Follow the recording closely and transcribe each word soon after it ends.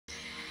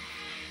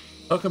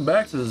Welcome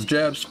back, this is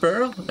Jab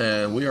Sparrow,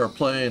 and we are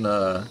playing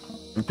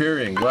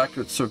Empyrion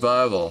Galactic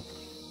Survival.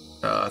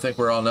 I think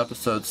we're on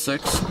episode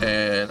 6,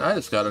 and I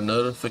just got a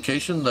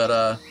notification that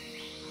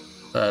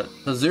that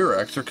the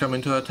Xirax are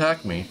coming to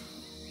attack me.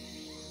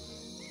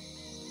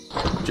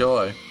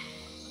 Joy.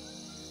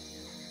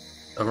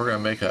 So we're gonna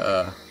make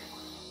a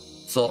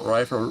assault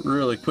rifle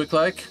really quick,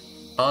 like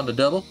on the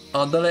double,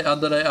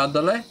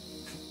 andale.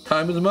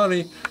 Time is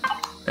money,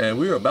 and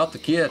we are about to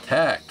get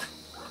attacked.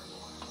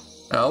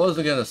 Now, I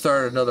wasn't going to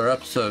start another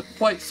episode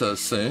quite so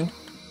soon,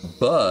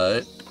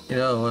 but, you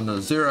know, when the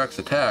Xirax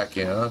attack,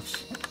 you know,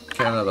 it's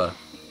kind of a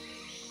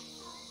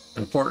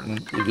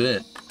important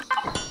event.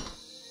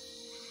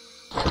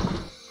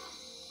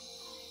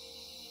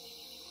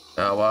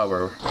 Now, while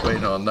we're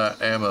waiting on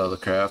that ammo to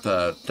craft,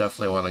 I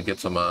definitely want to get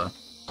some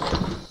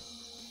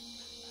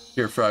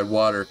purified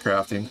water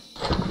crafting.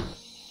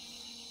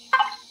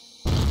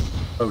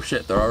 Oh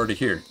shit, they're already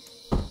here.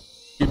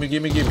 Gimme.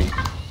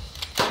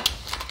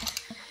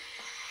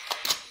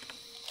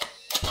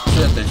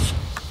 Shit,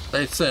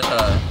 they sent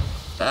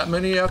that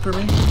many after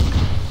me?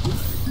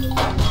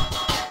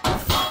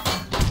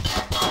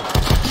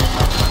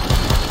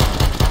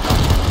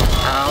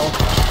 Ow.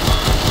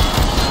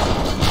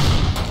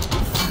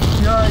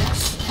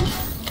 Yikes.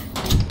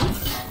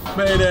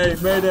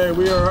 Mayday,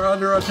 we are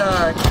under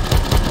attack.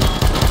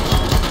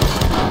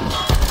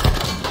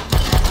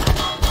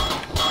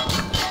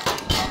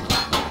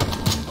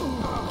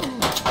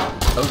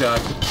 Oh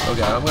god,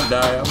 I'm gonna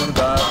die.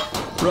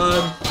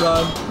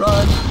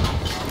 Run.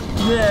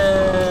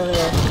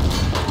 Yeah!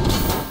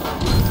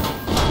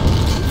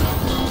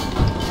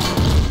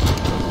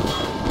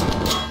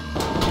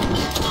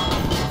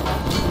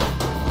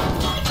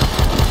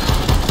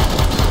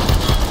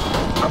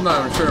 I'm not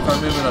even sure if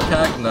I'm even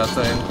attacking that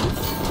thing.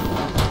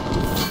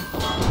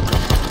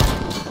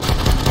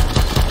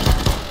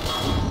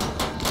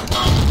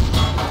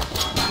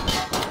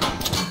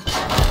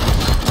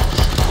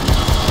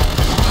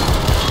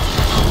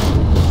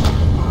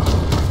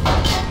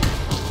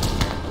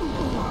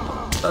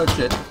 Oh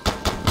shit.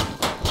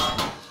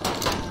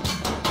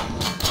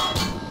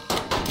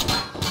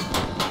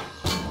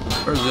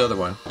 Where's the other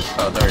one?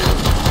 Oh, there he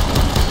is.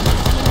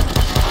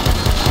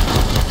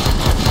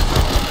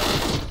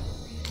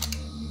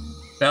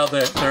 Now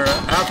they're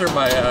after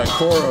my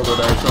core over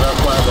there, so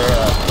that's why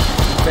they're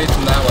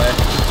facing that way.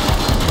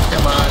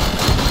 Come on.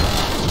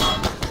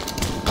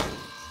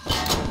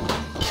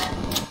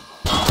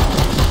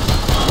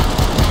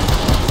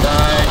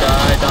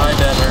 Die,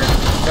 deader.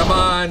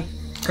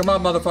 Come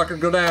on, motherfucker,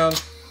 go down.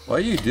 What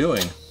are you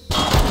doing?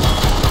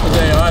 His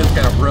AI is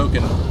kind of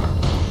broken.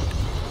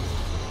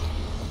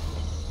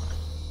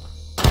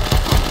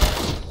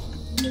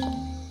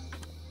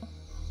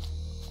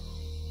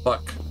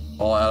 Fuck.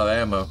 All out of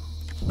ammo.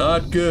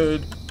 Not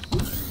good.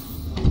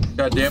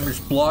 Got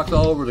damage blocked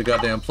all over the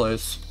goddamn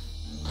place.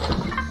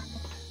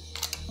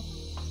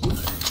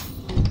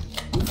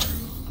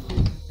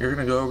 You're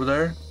gonna go over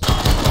there?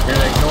 You're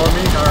gonna ignore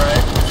me?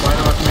 Alright.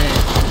 Fine with me.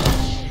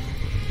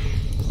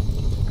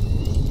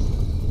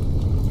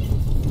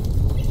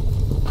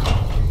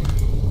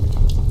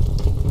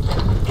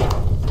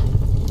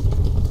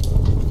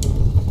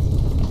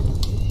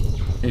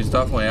 He's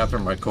definitely after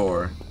my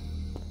core.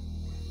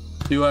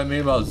 See what I mean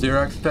about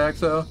Xirax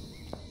attacks though?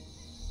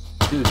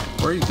 Dude,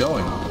 where are you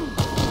going?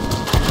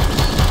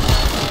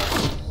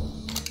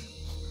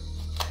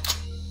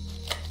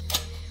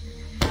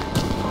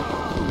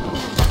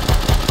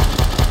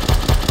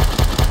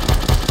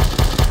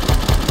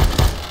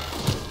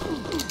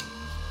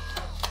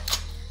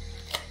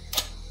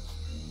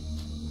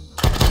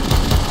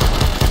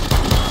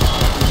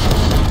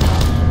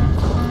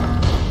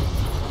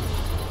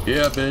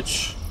 Yeah,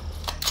 bitch.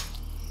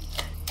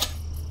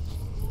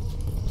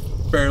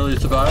 Barely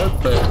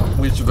survived, but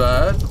we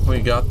survived. We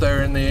got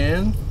there in the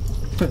end.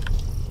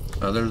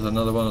 Oh, there's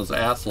another one of those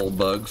asshole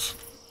bugs.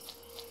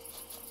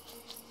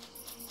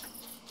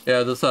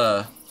 Yeah, this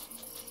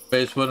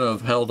base wouldn't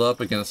have held up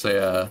against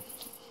a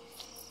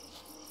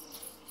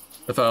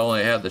if I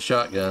only had the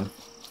shotgun.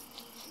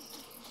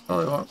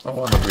 I want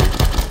to be.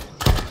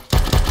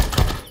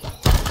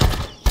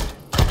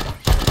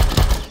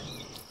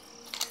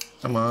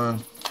 Come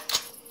on.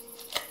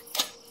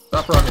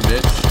 Stop running,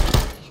 bitch.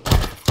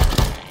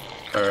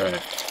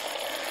 Alright.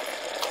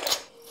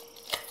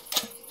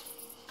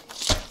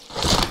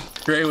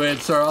 Great way to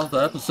start off the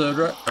episode,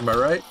 right? Am I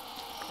right?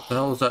 What the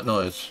hell was that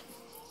noise?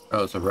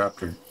 Oh, it's a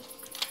raptor.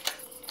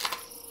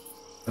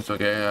 That's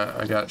okay,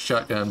 I got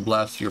shotgun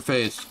blast to your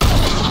face.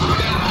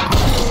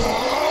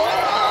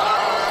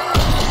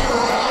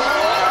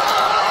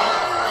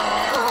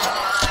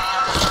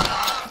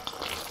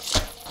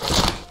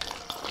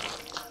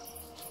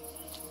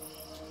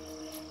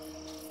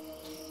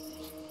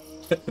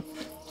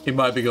 He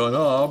might be going,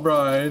 oh,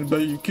 Brian,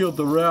 but you killed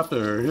the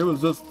raptor. He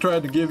was just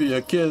trying to give you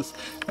a kiss.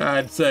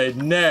 I'd say,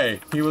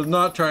 nay, he was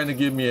not trying to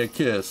give me a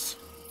kiss.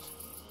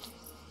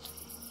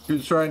 He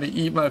was trying to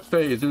eat my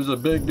face. There's a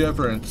big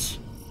difference.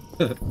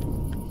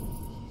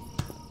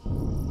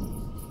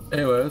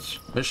 Anyways,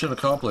 mission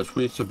accomplished.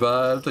 We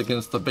survived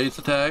against the base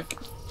attack,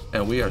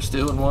 and we are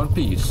still in one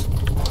piece.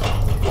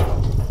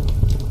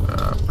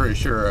 I'm pretty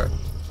sure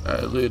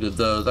I looted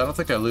those. I don't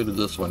think I looted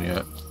this one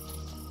yet.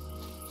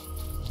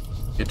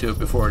 Get to it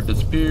before it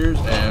disappears,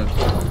 and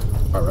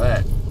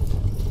alright.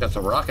 Got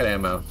some rocket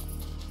ammo.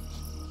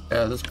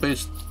 Yeah, this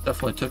base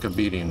definitely took a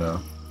beating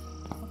though.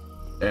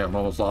 Damn,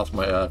 almost lost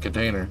my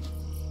container.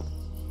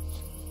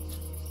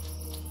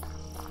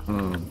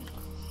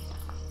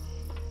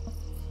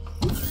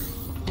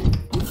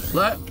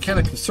 That kind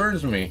of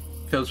concerns me,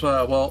 because,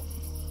 well,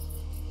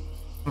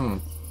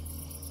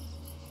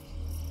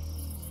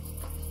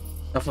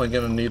 definitely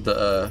gonna need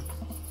the,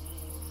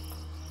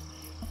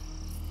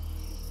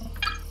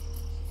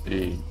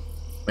 made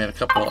a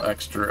couple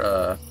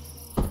extra,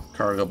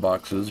 cargo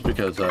boxes,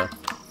 because, the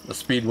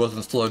speed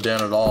wasn't slowed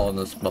down at all in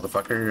this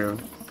motherfucker.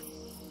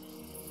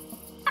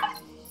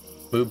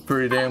 Moved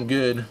pretty damn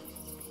good.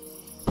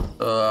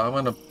 I'm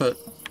gonna put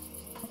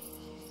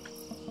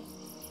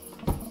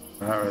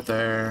that right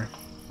there,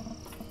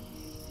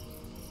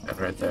 and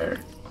right there.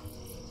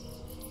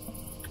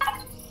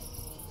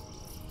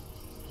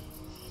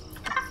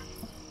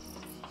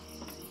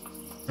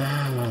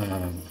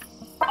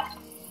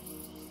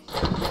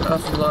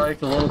 Nothing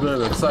like a little bit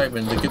of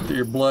excitement to get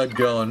your blood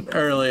going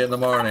early in the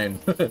morning.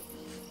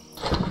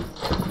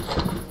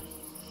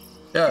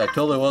 Yeah, I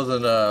totally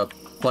wasn't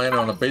planning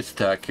on a base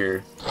attack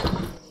here.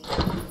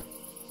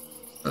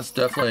 That's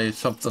definitely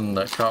something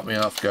that caught me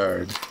off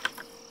guard.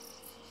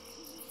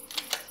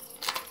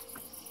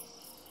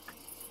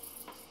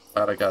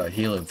 Glad I got a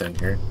healing thing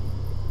here.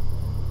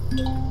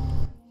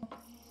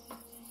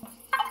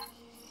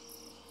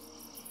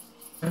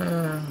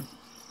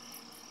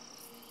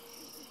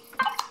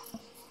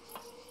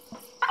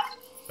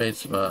 Made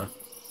some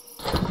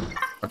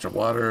bunch of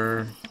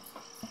water.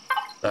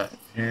 That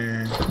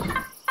here.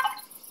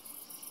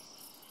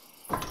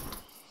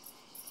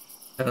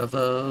 10 of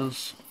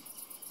those.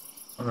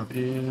 One of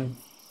you.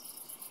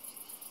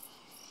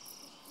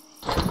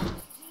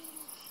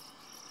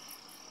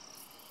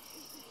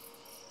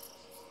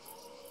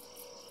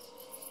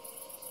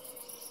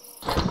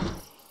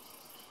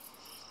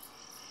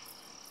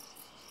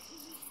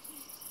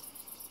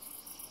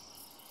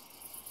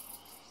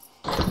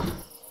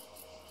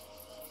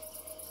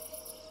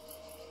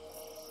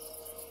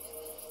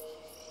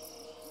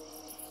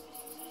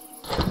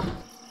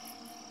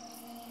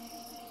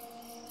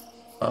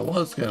 I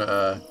was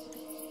gonna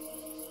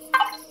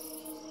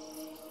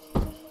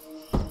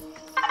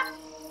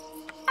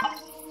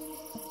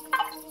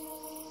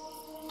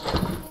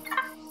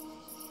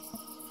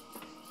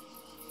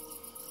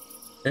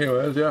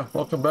anyways, yeah,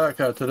 welcome back.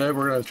 Today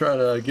we're going to try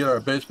to get our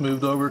base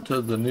moved over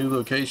to the new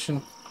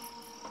location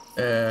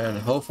and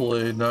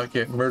hopefully not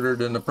get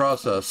murdered in the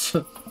process.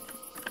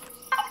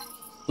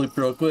 Sleep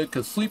real quick,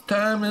 because sleep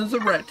time is the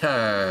right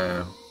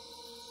time.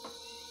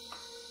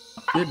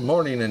 Good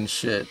morning and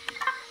shit.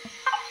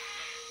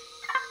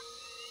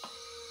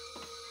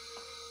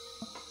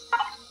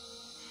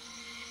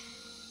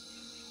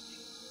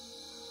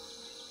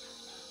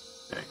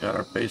 Okay, got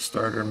our base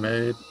starter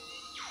made.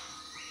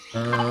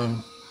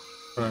 I'm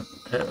gonna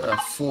hit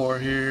F4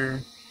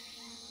 here.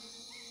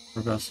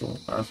 Vessel,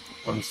 that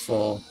one's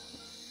full.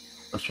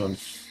 This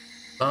one's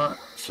not,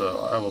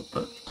 so I will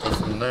put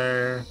this in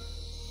there.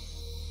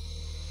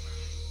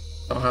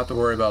 Don't have to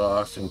worry about an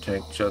oxygen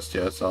tank just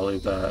yet, so I'll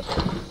leave that.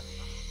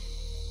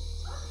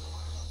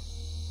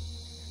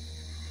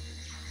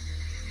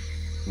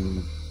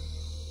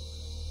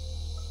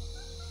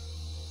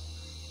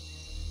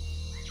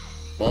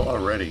 Well,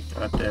 already,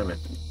 god damn it.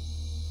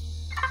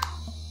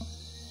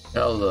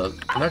 Now the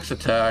next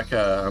attack,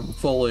 I'm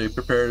fully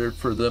prepared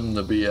for them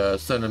to be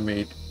sending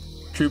me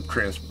troop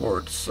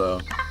transports, so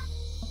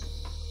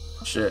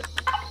shit.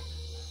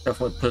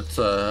 Definitely puts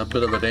a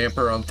bit of a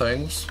damper on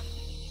things.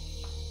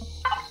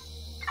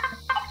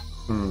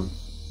 I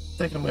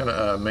think I'm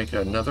gonna make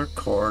another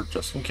core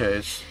just in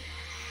case.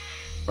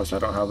 Of course, I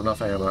don't have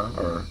enough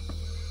ammo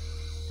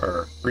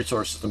or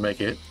resources to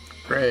make it.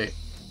 Great,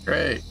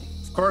 great,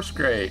 of course,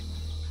 great.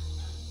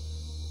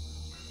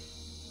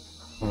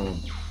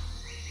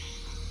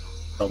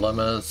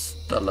 Dilemmas,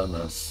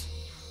 dilemmas.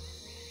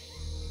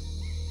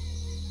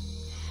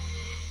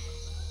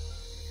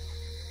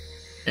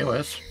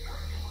 Anyways,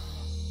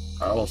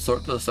 I will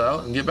sort this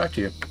out and get back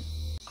to you.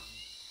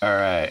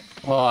 Alright,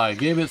 well, I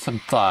gave it some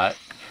thought.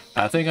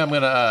 I think I'm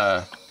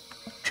gonna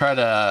try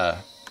to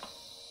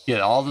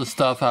get all the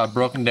stuff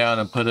broken down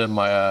and put in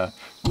my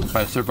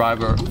my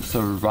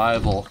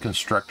survival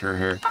constructor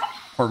here,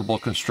 portable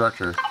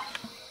constructor.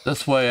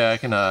 This way I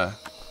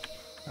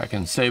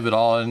can save it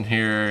all in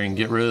here and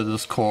get rid of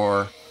this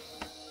core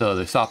so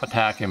they stop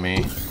attacking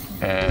me,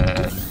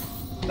 and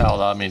that'll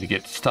allow me to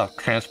get stuff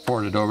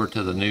transported over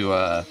to the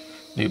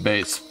new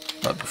base.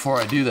 But before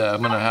I do that,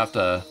 I'm gonna have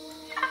to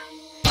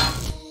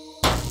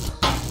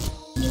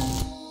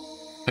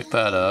pick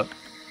that up.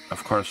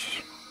 Of course,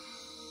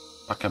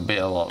 I can be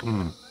a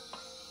little,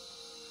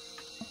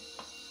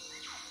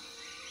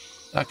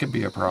 that could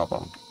be a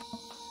problem.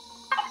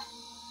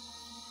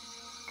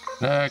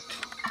 Connect.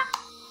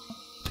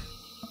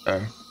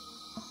 There.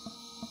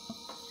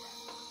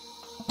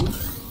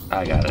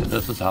 I got it.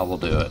 This is how we'll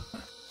do it.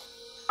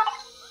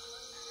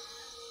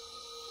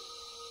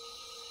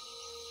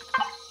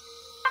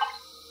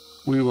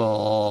 We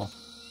will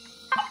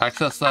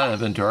access that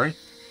inventory.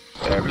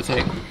 Get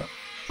everything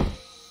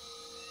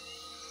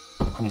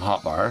on the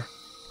hotbar.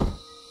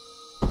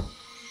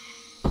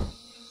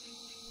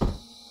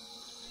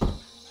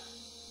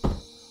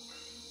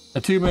 The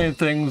two main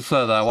things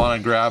that I want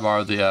to grab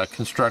are the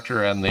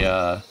constructor and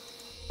the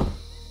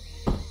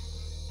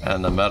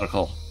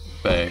medical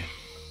bay.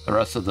 The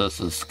rest of this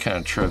is kind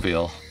of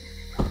trivial.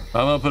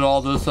 I'm gonna put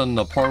all this in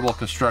the portable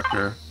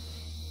constructor.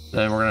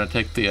 Then we're gonna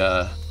take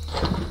the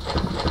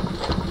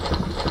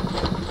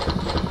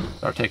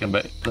start taking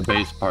the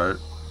base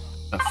part.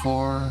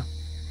 F4.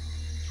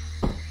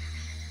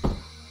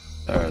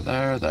 There,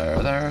 there,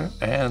 there, there,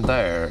 and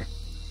there.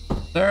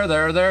 There,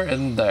 there, there,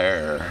 and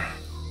there.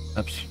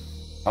 Oops.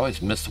 I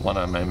always miss the one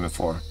I'm aiming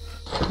for.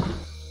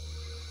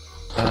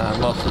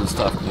 Most of the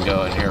stuff can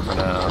go in here for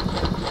now.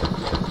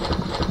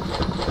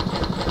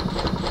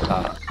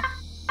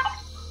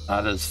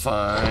 That is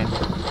fine.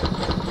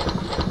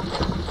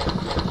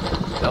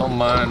 Don't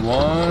mind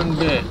one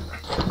bit.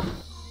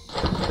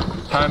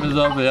 Time is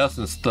of the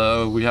essence,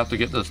 though. We have to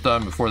get this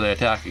done before they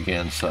attack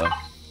again, so.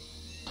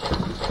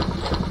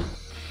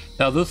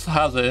 Now this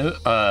has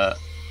a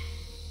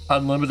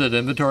unlimited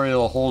inventory.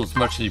 It'll hold as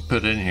much as you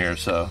put in here,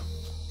 so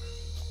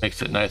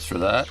makes it nice for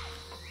that.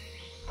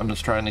 I'm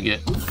just trying to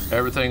get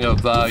everything of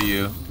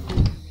value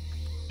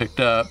picked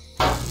up.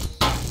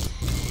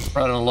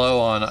 Running low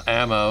on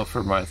ammo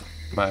for my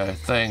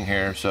thing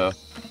here, so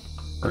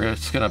we're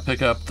just gonna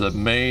pick up the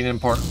main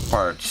important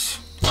parts.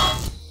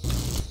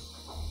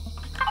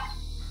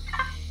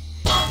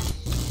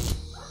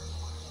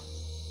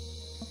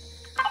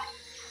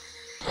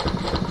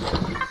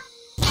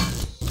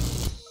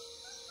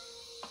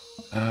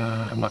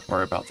 I'm not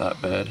worried about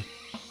that bed.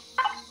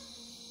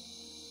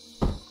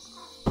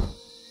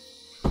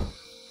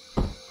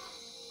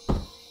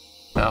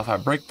 Now if I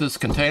break this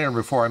container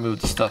before I move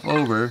the stuff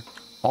over,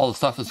 all the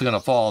stuff is going to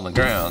fall on the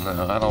ground.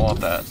 I don't want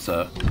that,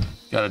 so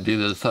got to do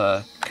this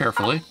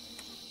carefully.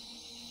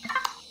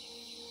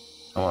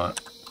 I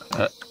want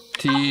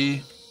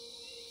T,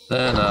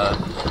 then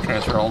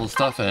transfer all the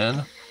stuff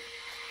in.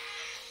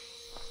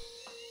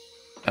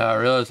 I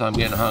realize I'm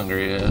getting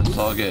hungry. It's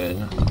all good.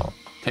 I'll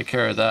take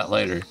care of that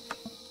later.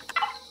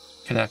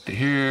 Connect to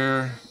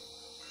here.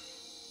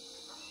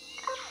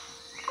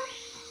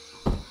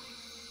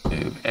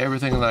 Move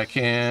everything that I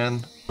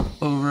can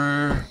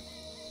over.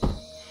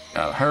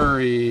 Gotta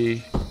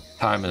hurry.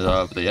 Time is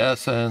of the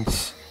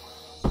essence.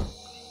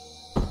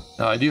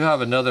 Now I do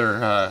have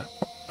another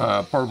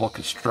portable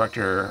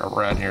constructor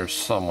around here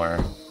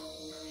somewhere.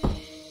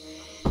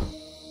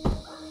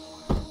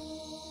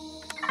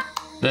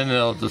 Then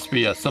it'll just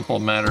be a simple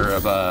matter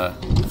of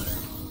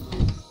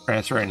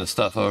transferring the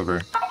stuff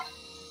over.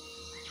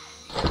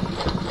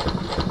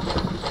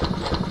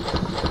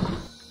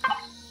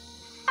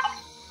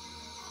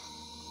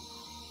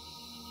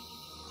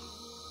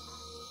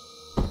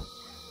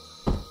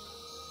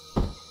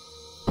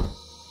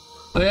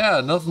 So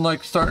yeah, nothing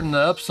like starting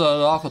the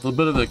episode off with a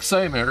bit of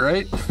excitement,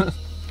 right?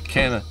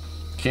 Can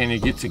you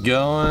get you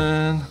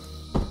going?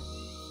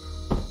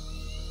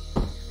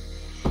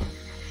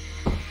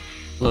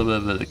 A little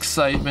bit of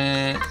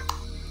excitement,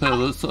 put a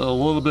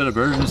little bit of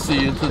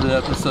urgency into the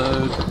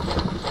episode.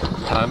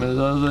 Time is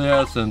of the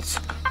essence,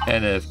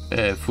 and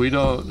if we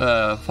don't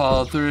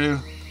follow through,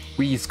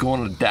 we's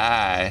gonna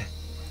die.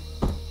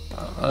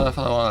 I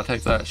definitely want to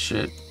take that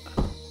shit.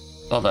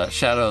 Saw that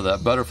shadow of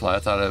that butterfly. I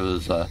thought it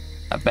was a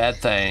bad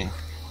thing.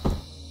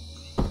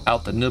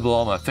 Out to nibble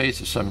on my face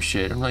or some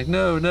shit. I'm like,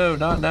 no,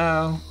 not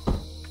now.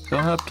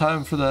 Don't have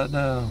time for that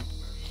now.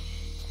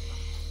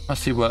 I'll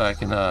see what I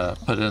can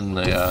put in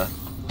the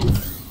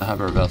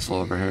hover vessel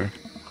over here.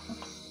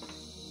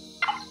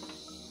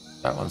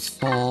 That one's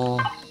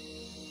full.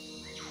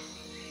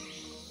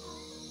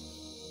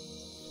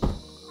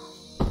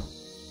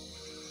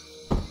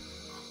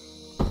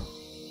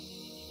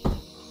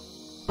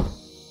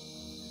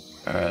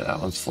 Alright, that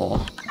one's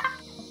full.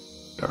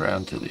 Go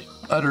around to the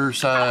other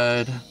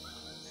side. You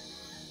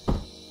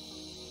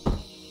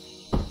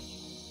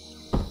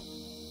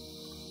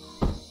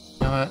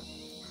know what?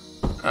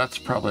 That's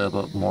probably a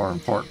bit more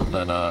important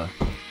than I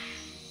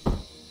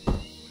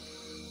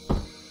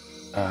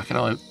can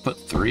only put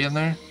 3 in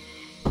there.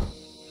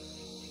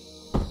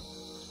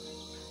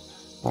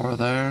 4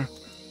 there.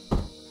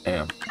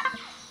 Damn. I'm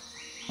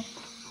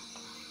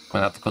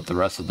gonna have to put the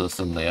rest of this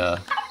in the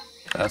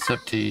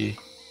SFT.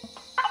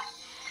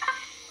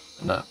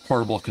 And that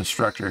portable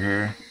constructor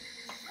here.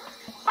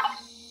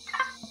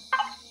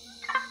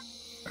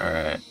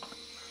 Alright.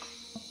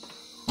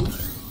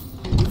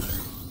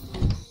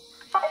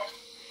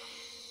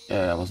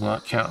 Yeah, I was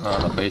not counting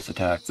on a base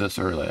attack this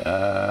early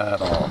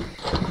at all.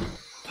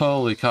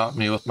 Totally caught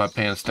me with my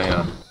pants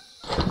down.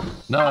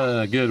 Not in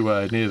a good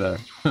way, neither.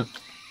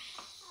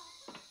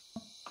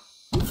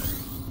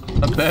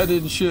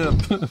 Abandoned ship.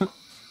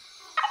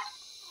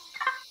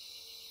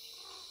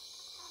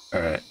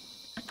 Alright.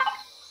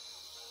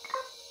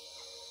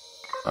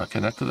 I'll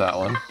connect to that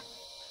one.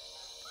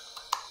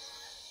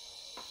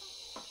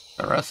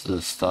 The rest of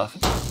this stuff,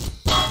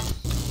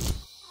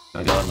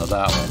 gonna go into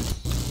that one.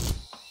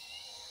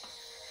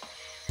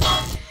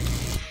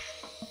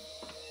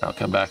 I'll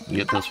come back and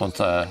get this one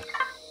to...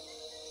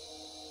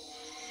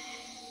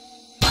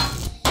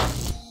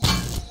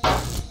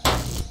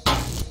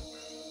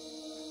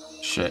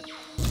 Shit.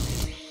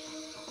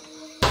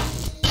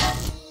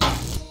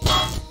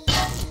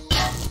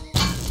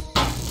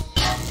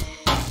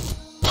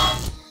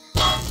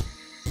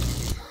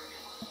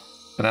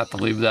 Gonna have to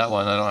leave that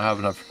one. I don't have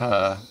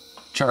enough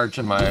charge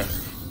in my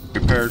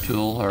repair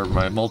tool or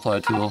my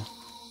multi-tool.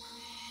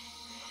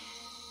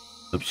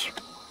 Oops.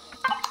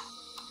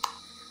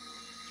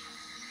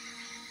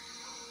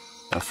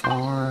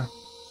 F4.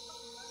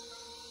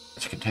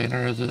 Which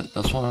container is it?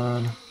 This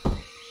one.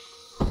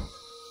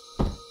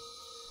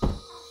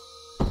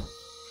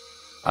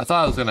 I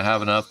thought I was gonna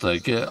have enough to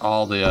get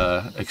all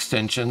the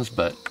extensions,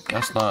 but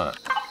guess not.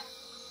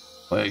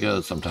 The way it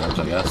goes sometimes,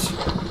 I guess.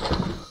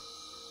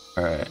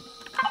 Alright.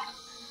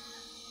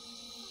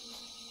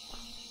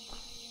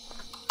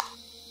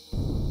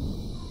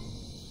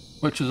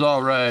 Which is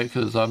alright,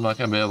 because I'm not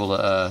gonna be able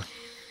to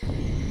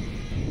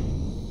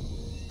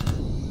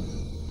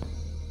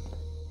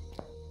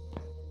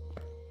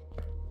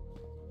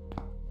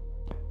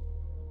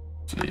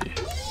see.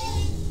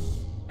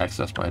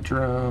 Access my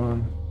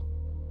drone.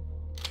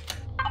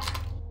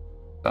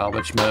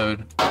 Salvage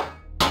mode.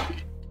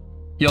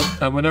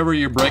 And whenever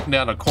you're breaking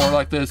down a core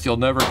like this, you'll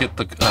never get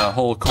the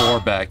whole core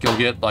back. You'll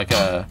get like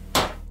the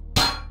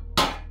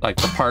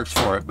parts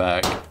for it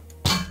back.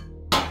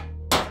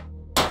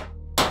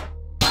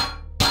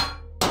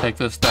 Take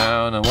this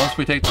down, and once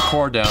we take the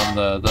core down,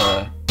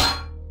 the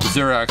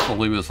Xirax will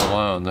leave us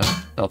alone.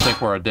 They'll think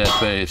we're a dead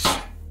base.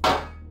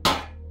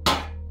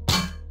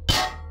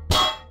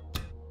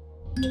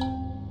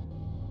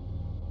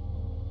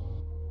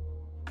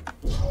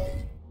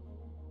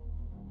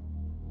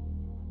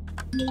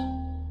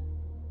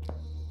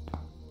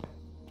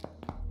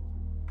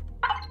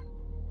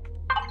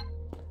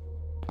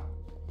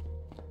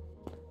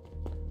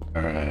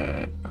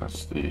 Alright,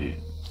 let's see.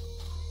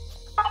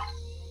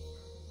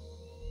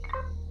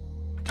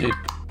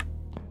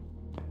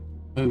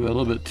 Move a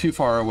little bit too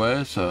far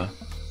away, so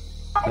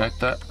connect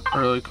that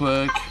really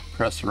quick.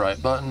 Press the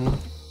right button.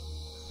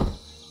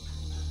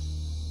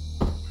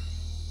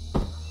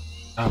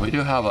 We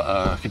do have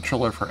a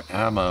controller for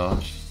ammo,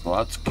 so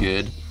that's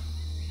good.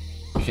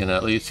 We can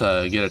at least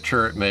get a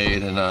turret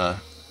made, and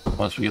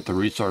once we get the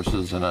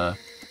resources, and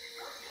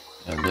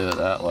do it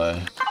that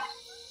way.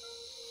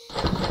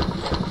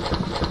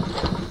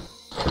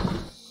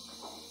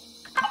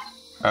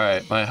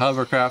 Alright, my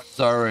hovercraft is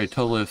already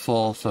totally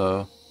full,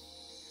 so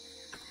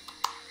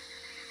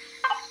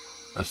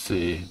let's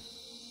see.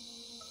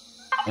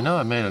 I know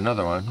I made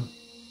another one.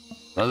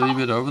 Did I leave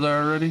it over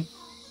there already?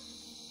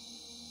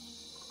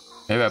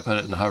 Maybe I put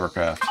it in the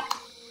hovercraft.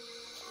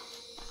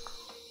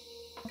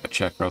 Gotta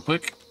check real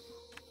quick.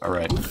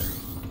 Alright,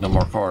 no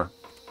more core.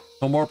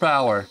 No more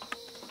power.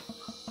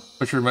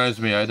 Which reminds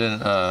me, I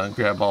didn't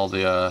grab all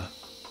the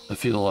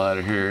fuel out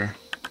of here.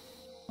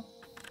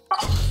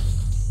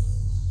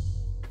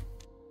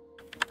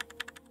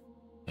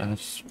 And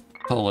it's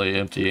totally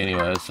empty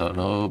anyway, so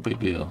no big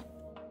deal.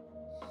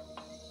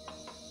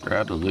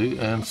 Grab the loot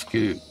and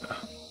scoot.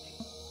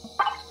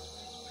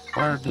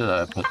 Where did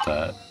I put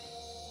that?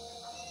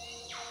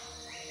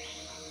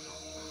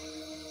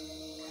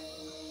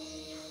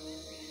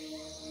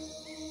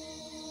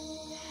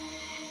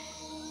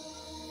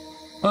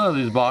 One of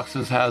these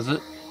boxes has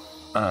it.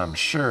 I'm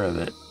sure of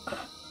it.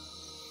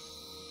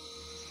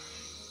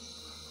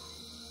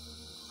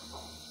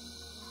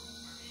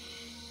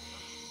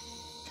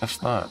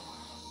 Guess not.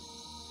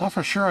 Thought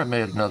for sure I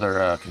made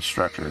another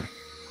constructor.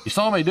 You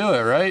saw me do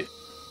it, right?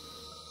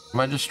 Am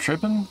I just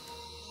tripping?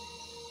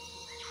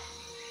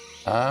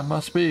 I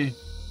must be.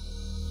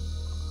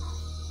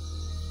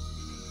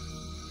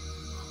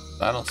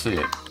 I don't see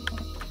it.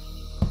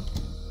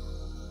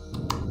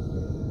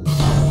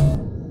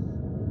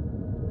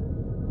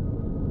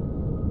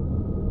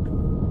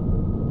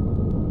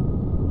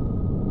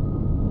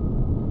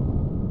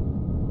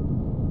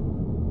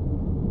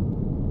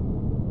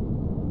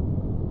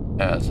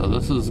 Yeah, so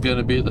this is going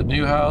to be the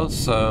new house,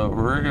 so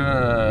we're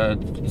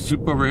going to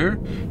zoop over here,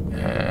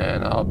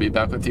 and I'll be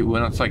back with you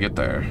once I get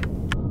there.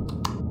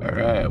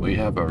 Alright, we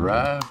have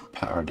arrived.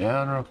 Power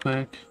down real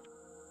quick.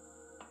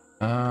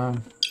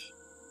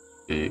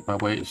 See, my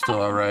weight is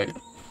still alright.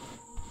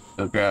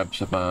 Go grab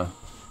some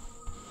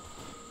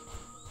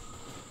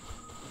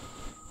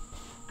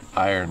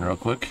iron real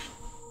quick.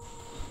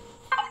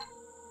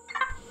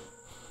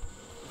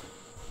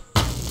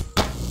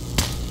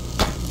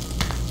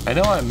 I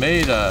know I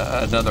made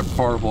another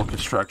portable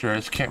constructor, I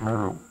just can't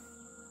remember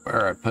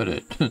where I put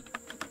it.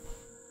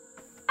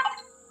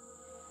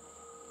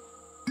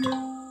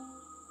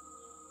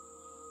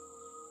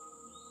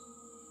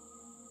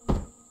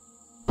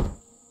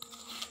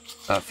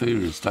 That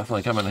food is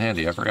definitely coming in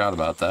handy, I forgot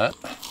about that.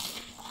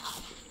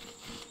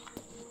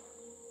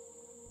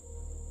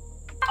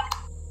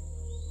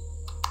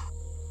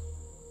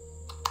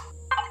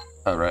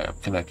 Alright, I'm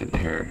connected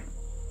here.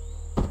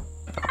 I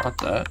don't want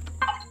that.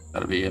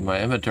 Gotta be in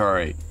my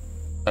inventory.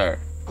 There.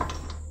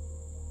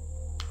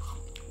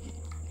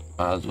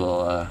 Might as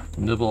well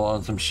nibble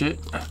on some shit.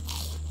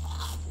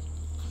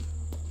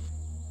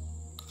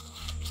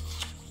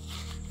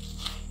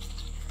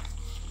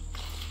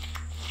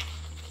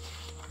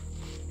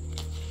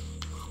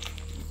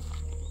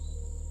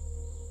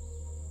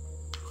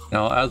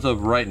 Now, as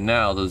of right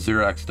now, the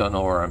Xirax don't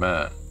know where I'm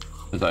at,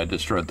 because I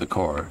destroyed the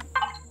core.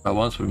 But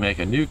once we make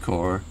a new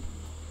core,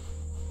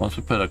 once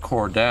we put a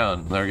core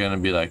down, they're gonna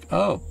be like,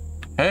 "Oh,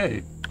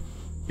 hey,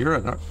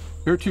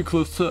 you're too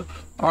close to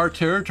our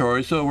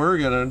territory, so we're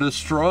gonna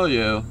destroy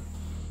you."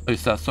 At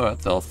least that's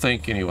what they'll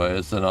think,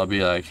 anyways. And I'll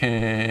be like,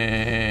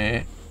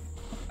 "Hey,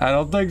 I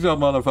don't think so,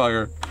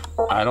 motherfucker.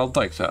 I don't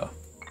think so."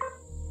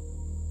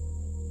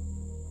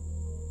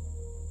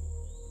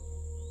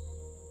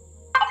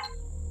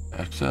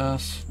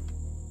 Access.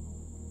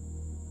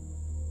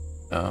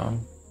 No.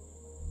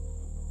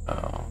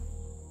 No.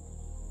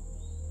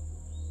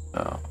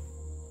 No.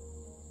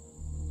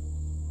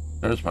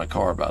 There's my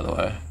core, by the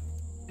way.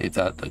 Need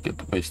that to get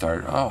the base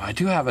started. Oh, I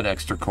do have an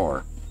extra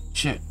core.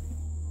 Shit.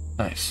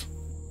 Nice.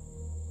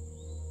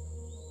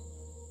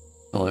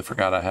 Totally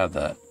forgot I had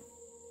that.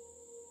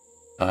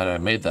 Glad I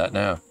made that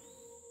now.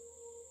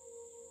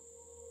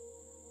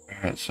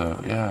 Alright,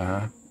 so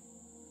yeah.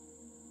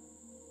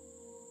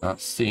 Not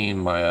seeing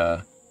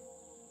my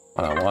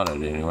what I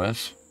wanted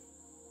anyways.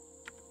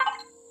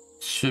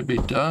 Should be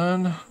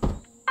done.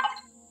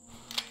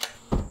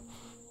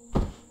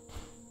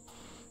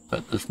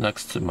 Put this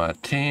next to my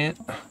tent.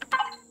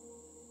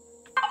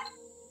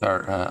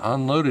 Start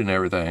unloading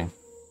everything.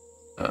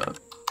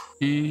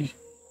 E.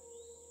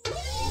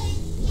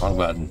 Wrong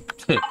button.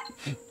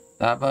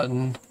 That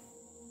button.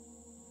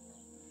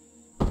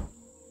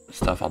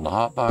 Stuff on the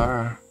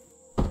hotbar.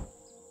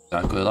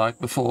 Exactly like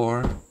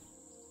before.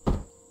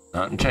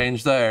 Nothing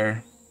changed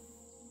there.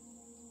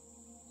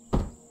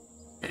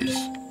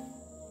 Jeez.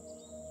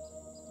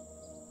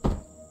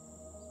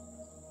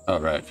 Oh,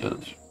 right,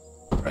 cause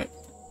right.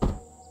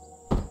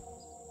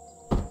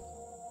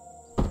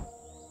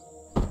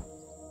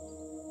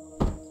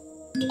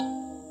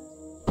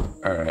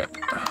 Alright.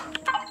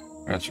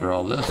 Transfer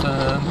all this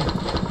in.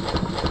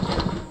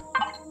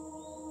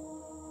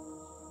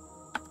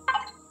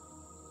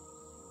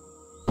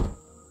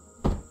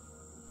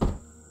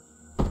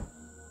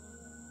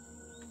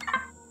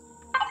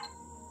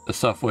 This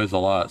stuff weighs a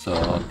lot, so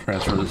I'll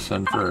transfer this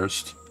in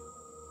first.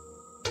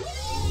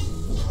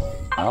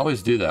 I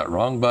always do that.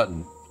 Wrong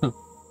button.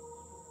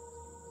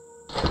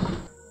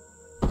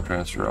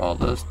 Transfer all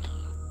this.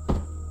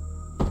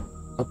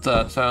 Hope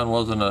that sound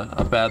wasn't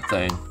a bad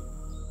thing.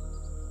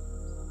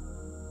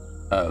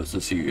 Oh, it's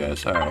just you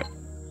guys. Alright.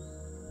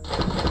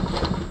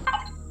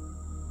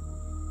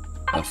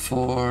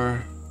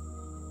 F4.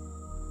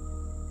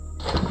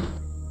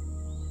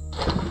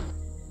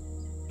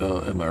 Go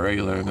in my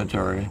regular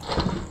inventory.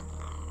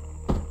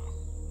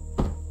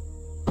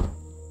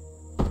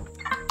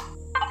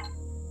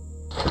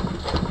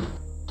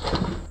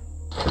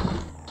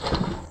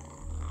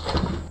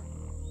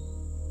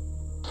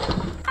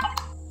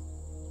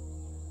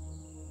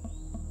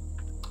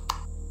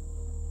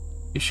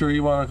 You sure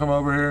you want to come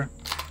over here?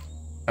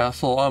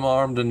 Asshole, I'm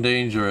armed and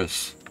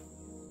dangerous.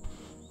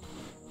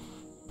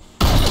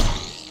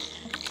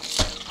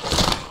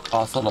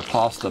 Pasta la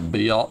pasta,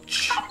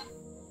 biatch.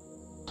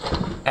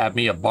 Add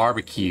me a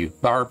barbecue.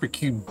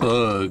 Barbecue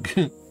bug.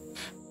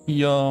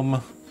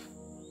 Yum.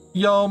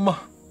 Yum.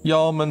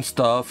 Yum and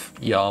stuff.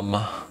 Yum.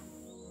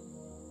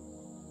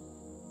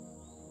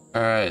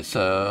 Alright,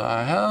 so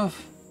I have...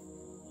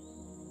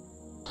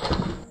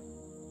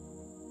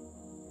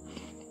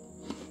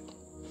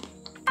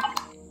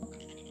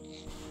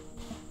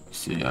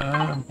 See,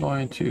 I'm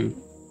going to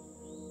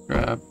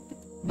grab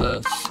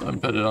this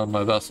and put it on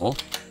my vessel.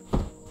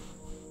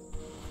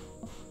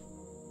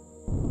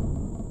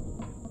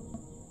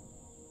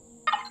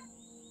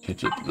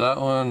 Change it to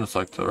that one, just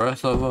like the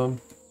rest of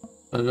them.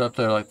 Put it up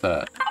there like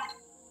that.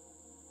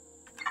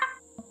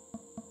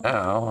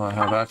 Now I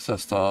have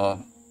access to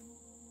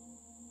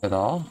it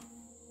all.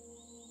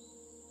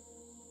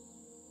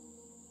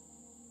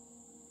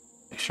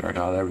 Make sure I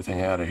got everything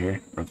out of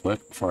here real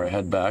quick before I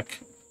head back.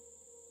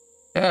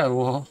 Yeah,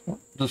 we'll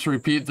just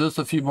repeat this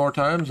a few more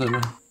times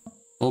and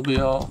we'll be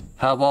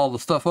have all the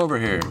stuff over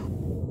here.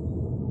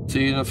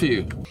 See you in a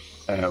few.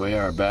 Alright, we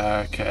are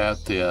back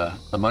at the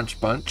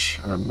Munch Bunch,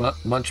 or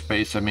Munch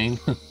Base, I mean.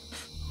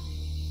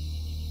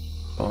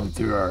 Going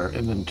through our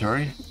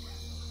inventory.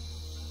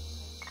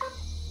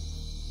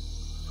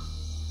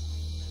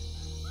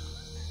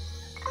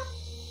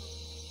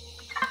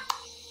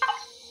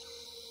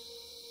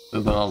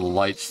 Moving all the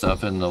light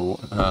stuff in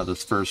the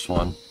this first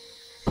one.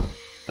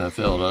 I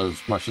fill it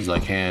as much as I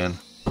can.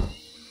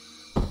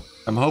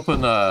 I'm hoping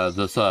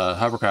this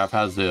hovercraft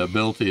has the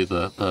ability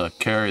to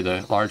carry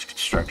the large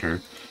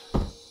constructor.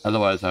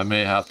 Otherwise, I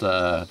may have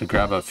to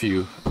grab a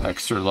few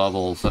extra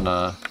levels and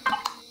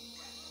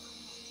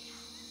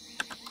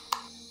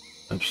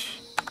oops.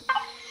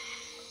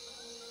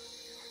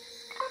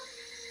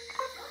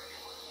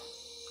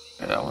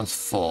 one's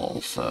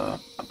full, so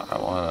I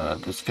want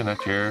to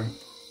disconnect here.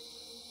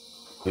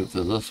 Move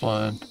to this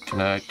one,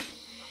 connect,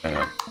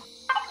 and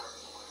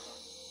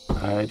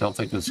I don't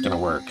think this is going to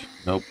work.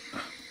 Nope.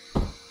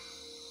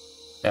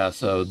 Yeah,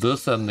 so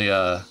this and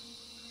the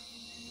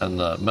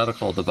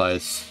medical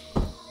device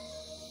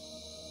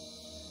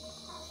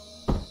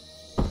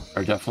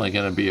are definitely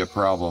going to be a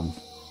problem.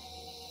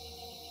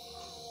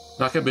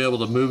 Not going to be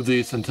able to move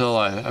these until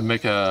I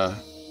make a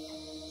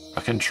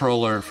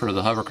controller for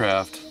the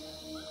hovercraft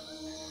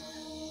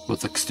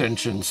with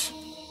extensions.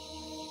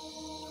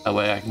 That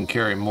way I can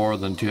carry more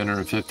than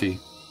 250.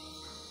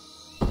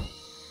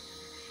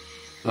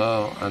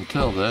 So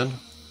until then,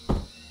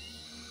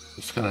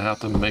 just gonna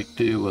have to make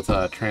do with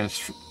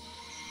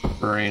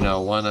transferring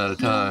one at a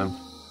time.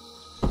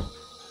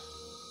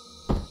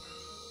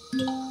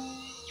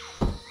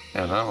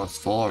 And that one's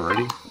full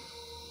already.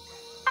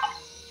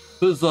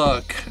 Good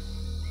luck.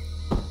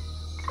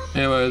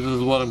 Anyways, this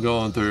is what I'm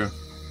going through.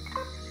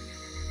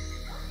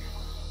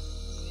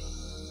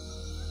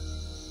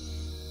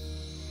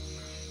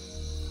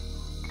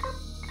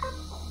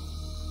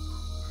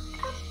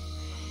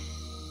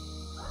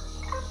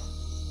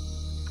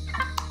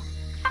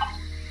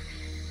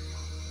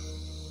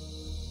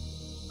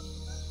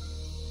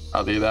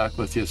 I'll be back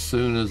with you as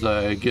soon as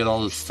I get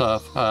all this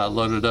stuff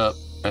loaded up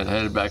and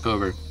headed back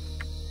over.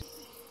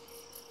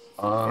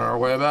 On our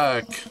way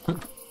back.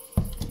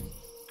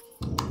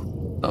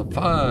 The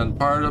fun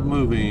part of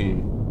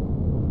moving.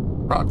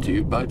 Brought to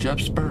you by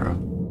Sparrow.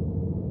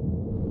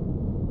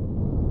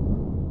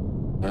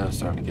 Yeah, it's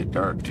starting to get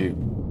dark too.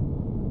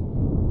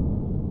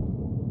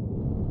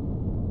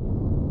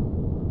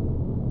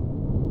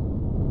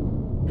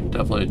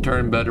 Definitely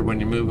turn better when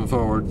you're moving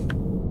forward.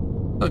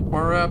 Look,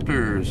 more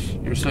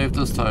raptors. You're safe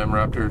this time,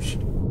 raptors.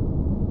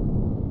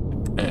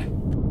 Eh.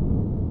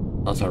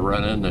 Unless I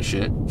run into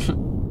shit.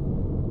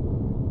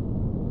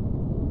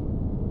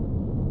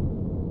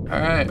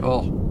 Alright,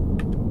 well.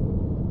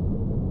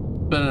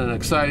 It's been an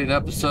exciting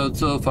episode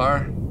so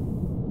far.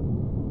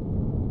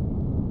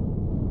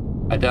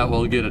 I doubt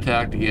we'll get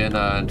attacked again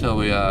until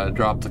we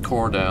drop the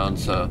core down,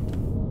 so.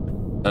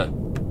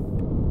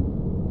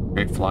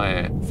 Great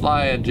flying.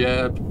 Flying,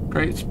 Jeb.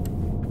 Great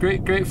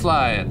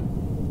flying.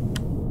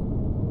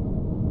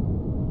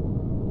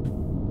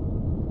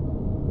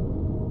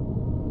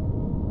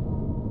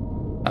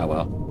 Ah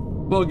well,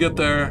 we'll get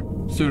there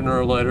sooner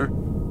or later.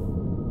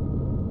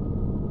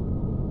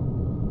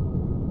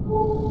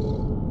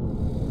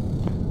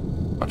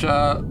 Watch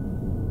out.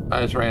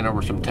 I just ran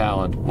over some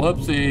talon.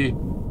 Whoopsie.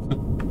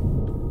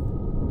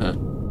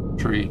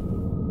 Tree.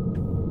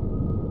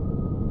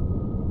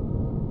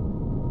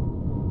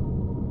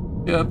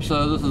 Yep,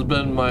 so this has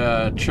been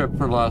my trip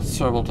for the last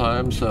several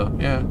times, so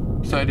yeah,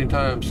 exciting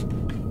times.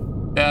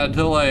 Yeah,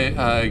 until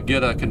I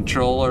get a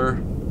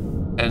controller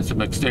and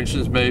some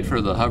extensions made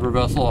for the hover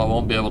vessel, I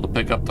won't be able to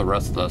pick up the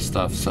rest of the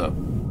stuff, so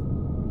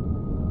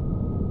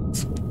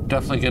it's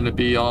definitely going to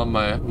be on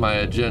my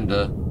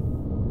agenda.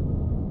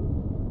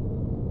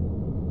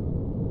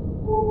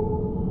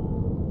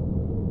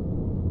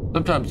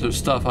 Sometimes there's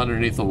stuff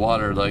underneath the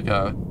water, like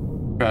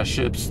crash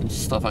ships and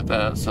stuff like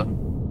that, so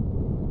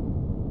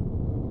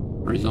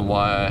reason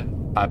why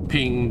I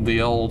pinged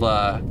the old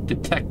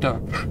detector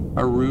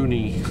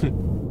Aruni.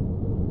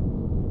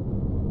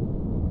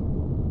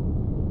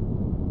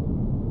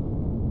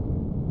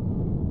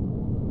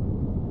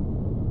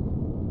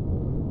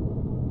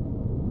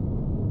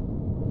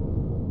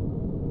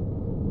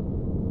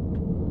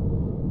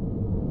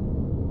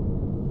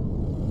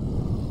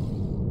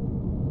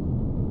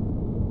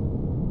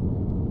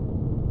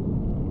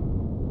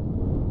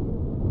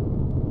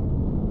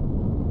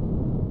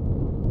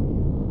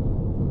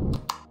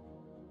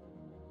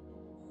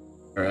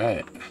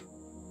 Alright,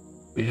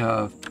 we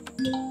have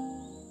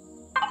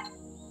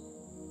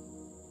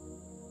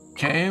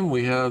came,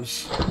 we have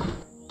seen,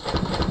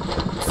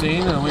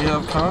 and we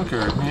have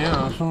conquered.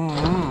 Yeah.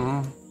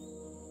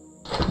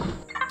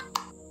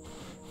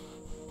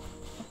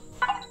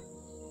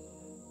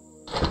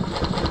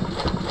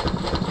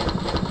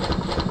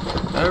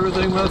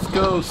 Everything must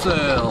go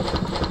sail.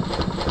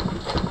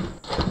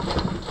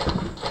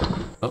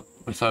 Oh,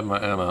 beside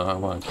my ammo, I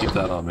want to keep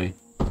that on me.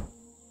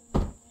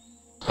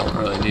 Don't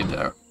really need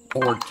the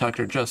ore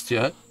detector just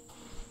yet.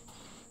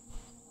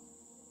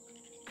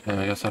 And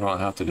I guess I don't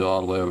have to go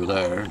all the way over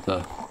there.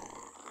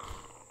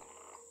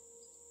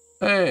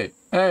 Hey,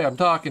 I'm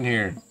talking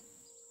here.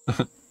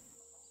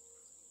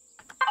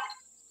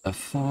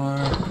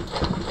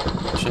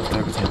 F4. Shift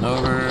everything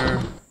over.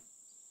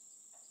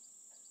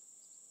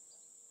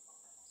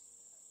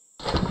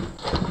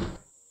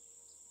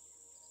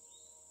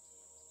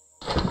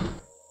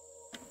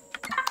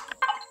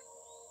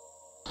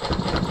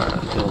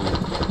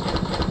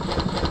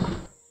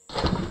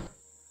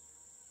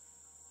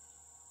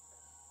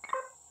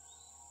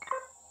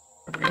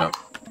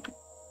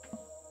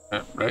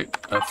 Right,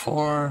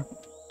 F4.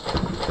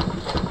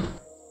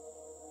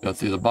 Go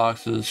through the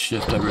boxes,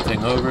 shift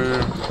everything over.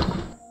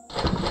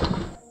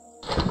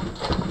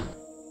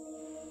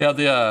 Yeah,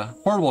 the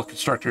portable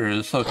constructor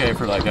is okay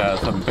for like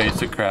some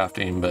basic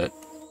crafting, but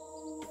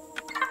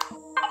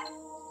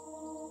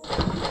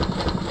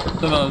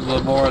some of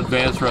the more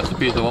advanced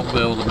recipes I won't be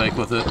able to make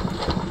with it.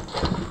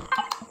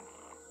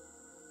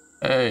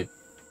 Hey,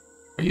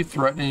 are you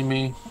threatening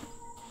me?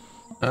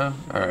 No?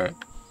 Alright,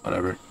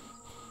 whatever.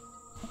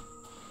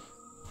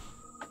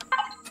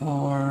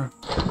 4.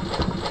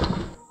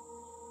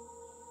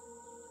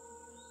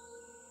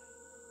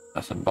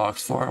 That's in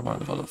box 4. I'm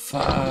gonna go to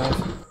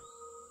 5.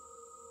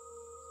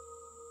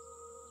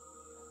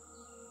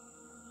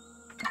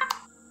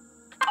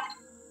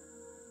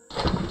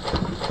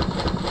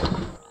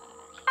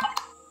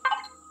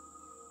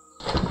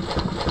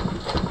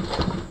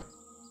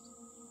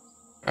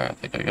 Alright, I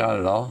think I got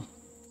it all.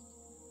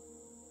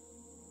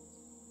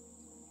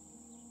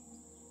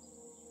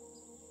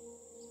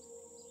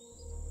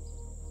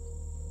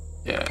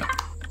 Yeah.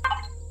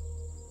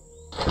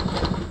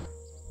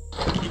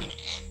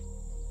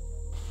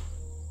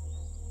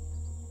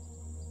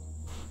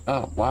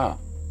 Oh, wow.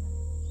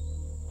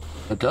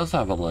 It does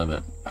have a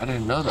limit. I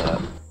didn't know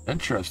that.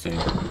 Interesting.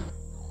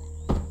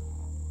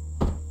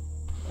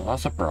 Well,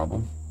 that's a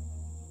problem.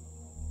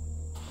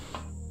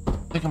 I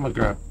think I'm gonna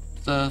grab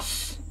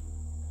this.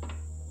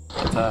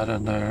 Put that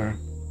in there.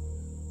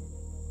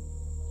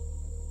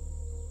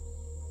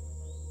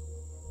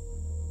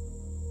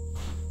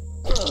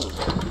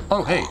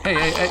 Oh, hey, hey,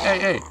 hey, hey, hey,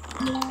 hey.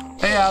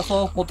 Hey,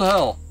 asshole, what the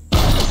hell?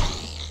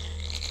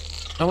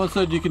 No one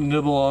said you can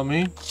nibble on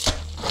me.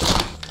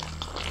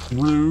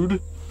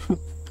 Rude.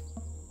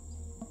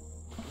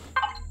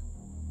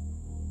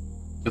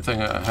 Good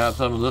thing I have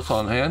some of this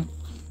on hand.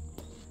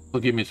 Will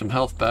give me some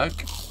health back.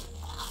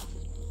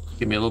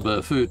 Give me a little bit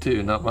of food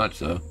too, not much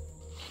though.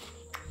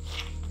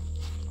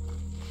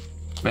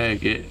 May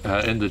get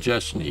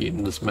indigestion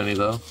eating this many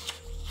though.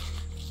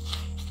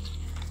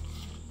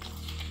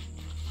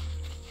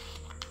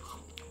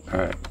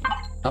 Alright,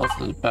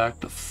 health is back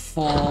to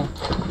full.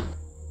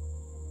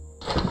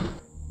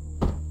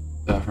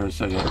 That for a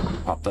second,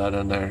 pop that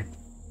in there.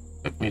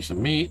 Pick me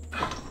some meat.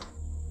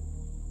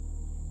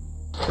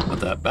 Put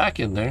that back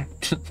in there.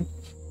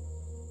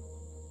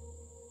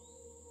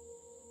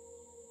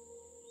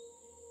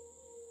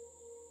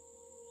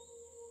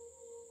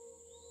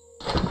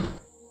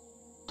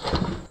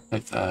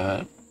 Like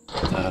that.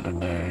 Put that in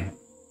there.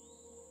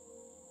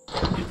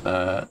 Like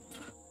that.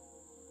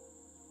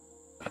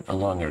 I no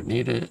longer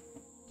need it.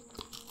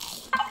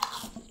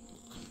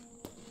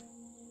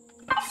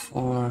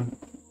 4.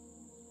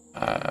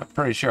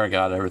 Pretty sure I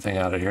got everything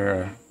out of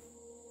here.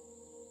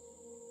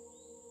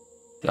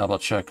 Double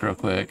check real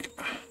quick.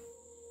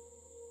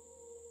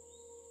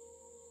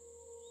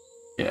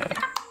 Yeah.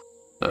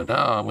 So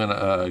now I'm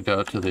gonna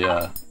go to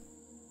the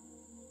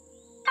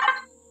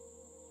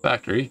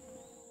factory.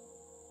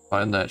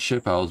 Find that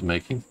ship I was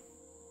making.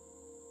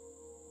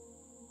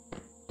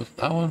 Was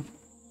that one?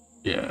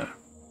 Yeah.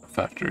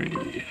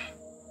 Factory.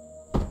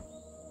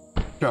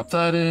 Drop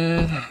that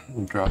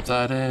in. Drop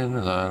that in.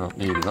 I don't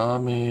need it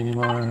on me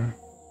anymore.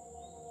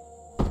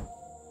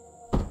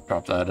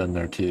 Drop that in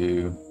there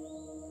too.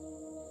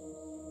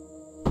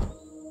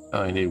 I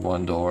only need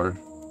one door.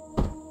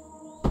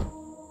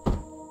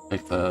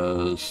 Take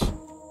those.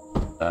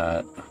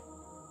 That.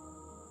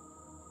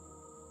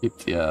 Keep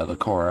the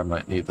core. I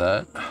might need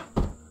that.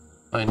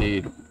 I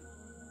need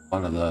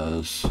one of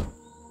those. The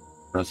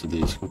rest of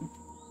these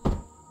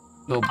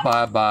go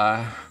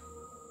bye-bye.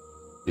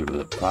 Give it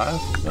a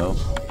 5? No.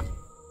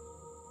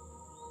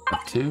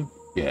 F2?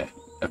 Yeah,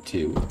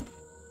 F2.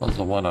 That's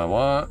the one I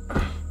want.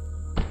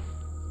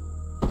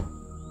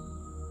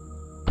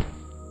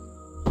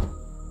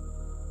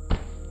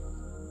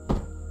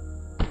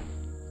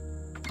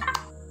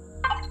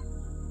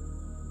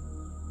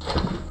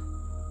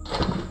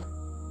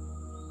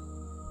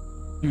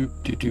 Doop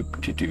doop doop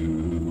doop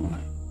doo.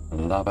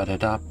 La ba da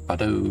da ba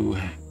doo.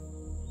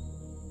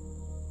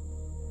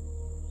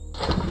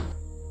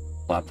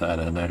 Slap that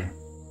in there.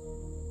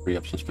 Free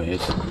up some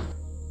space.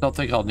 Don't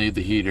think I'll need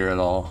the heater at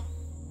all.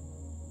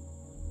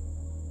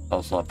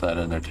 I'll slap that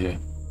in there too.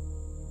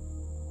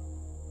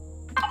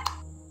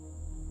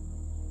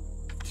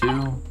 2.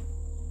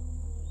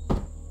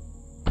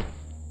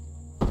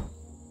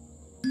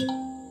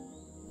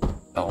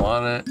 Don't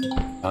want it.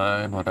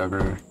 Fine,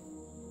 whatever.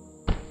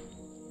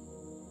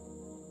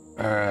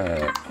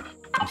 Alright.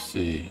 Let's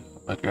see.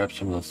 I might grab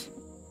some of this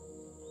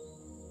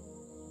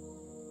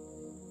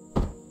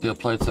steel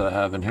plates that I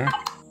have in here.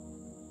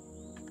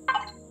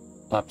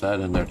 Slap that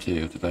in there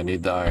too, because I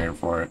need the iron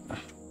for it.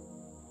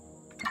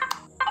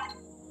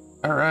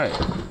 Alright.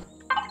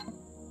 I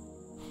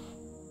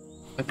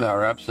think that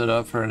wraps it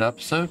up for an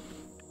episode.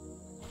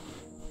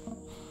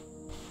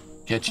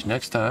 Catch you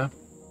next time.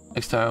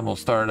 Next time we'll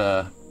start,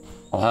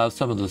 I'll have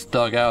some of this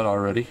dug out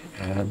already,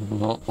 and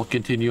we'll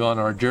continue on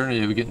our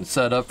journey of getting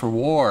set up for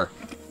war.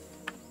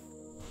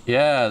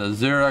 Yeah, the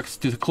Xirax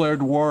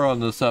declared war on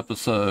this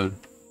episode.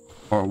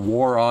 Or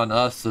war on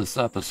us this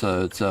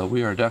episode, so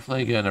we are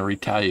definitely going to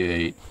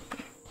retaliate.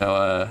 Now,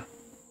 I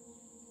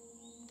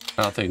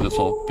don't think this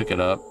will pick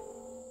it up.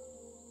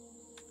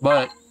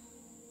 But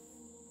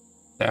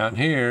Down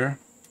here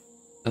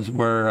is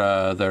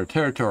where their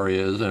territory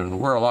is, and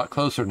we're a lot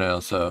closer now,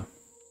 so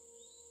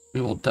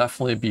we will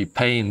definitely be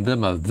paying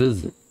them a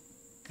visit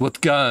with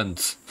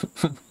guns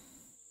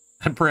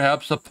and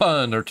perhaps a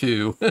pun or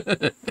two.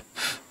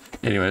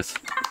 Anyways,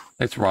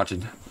 thanks for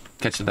watching.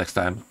 Catch you next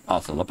time.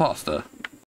 Hasta la pasta.